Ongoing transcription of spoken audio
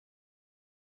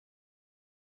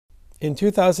In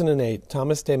 2008,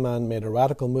 Thomas Damon made a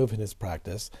radical move in his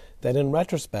practice that in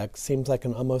retrospect seems like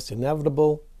an almost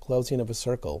inevitable closing of a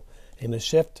circle in a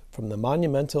shift from the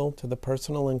monumental to the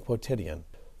personal and quotidian.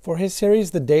 For his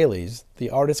series The Dailies, the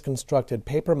artist constructed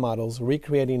paper models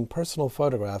recreating personal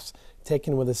photographs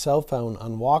taken with a cell phone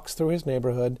on walks through his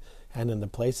neighborhood and in the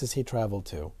places he traveled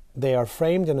to. They are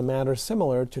framed in a manner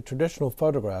similar to traditional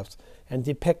photographs and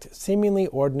depict seemingly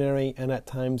ordinary and at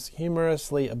times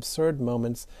humorously absurd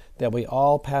moments that we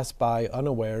all pass by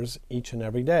unawares each and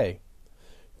every day.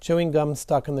 Chewing gum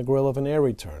stuck in the grill of an air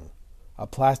return, a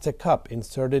plastic cup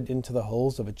inserted into the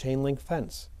holes of a chain-link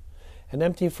fence, an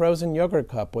empty frozen yogurt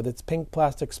cup with its pink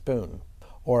plastic spoon,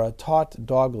 or a taut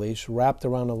dog leash wrapped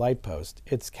around a light post,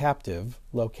 its captive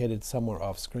located somewhere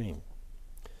off-screen.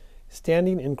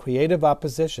 Standing in creative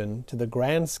opposition to the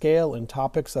grand scale and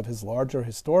topics of his larger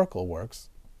historical works,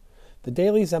 the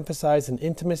Dailies emphasize an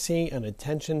intimacy and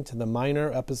attention to the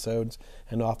minor episodes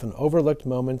and often overlooked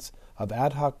moments of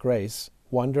ad hoc grace,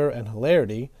 wonder, and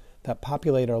hilarity that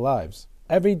populate our lives.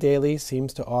 Every daily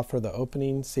seems to offer the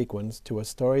opening sequence to a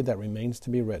story that remains to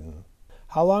be written.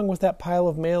 How long was that pile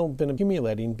of mail been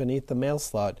accumulating beneath the mail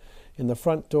slot in the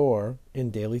front door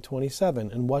in Daily 27,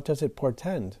 and what does it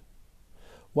portend?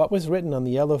 What was written on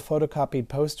the yellow photocopied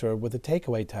poster with the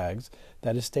takeaway tags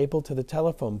that is stapled to the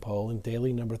telephone pole in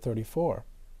Daily number 34?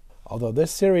 Although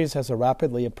this series has a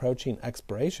rapidly approaching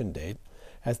expiration date,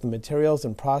 as the materials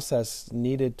and process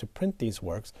needed to print these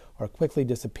works are quickly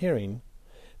disappearing,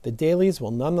 the Dailies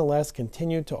will nonetheless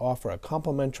continue to offer a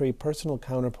complementary personal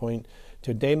counterpoint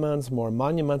to Damon's more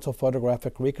monumental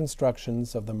photographic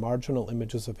reconstructions of the marginal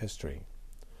images of history.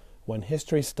 When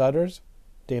history stutters,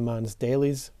 Damon's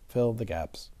Dailies fill the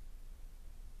gaps.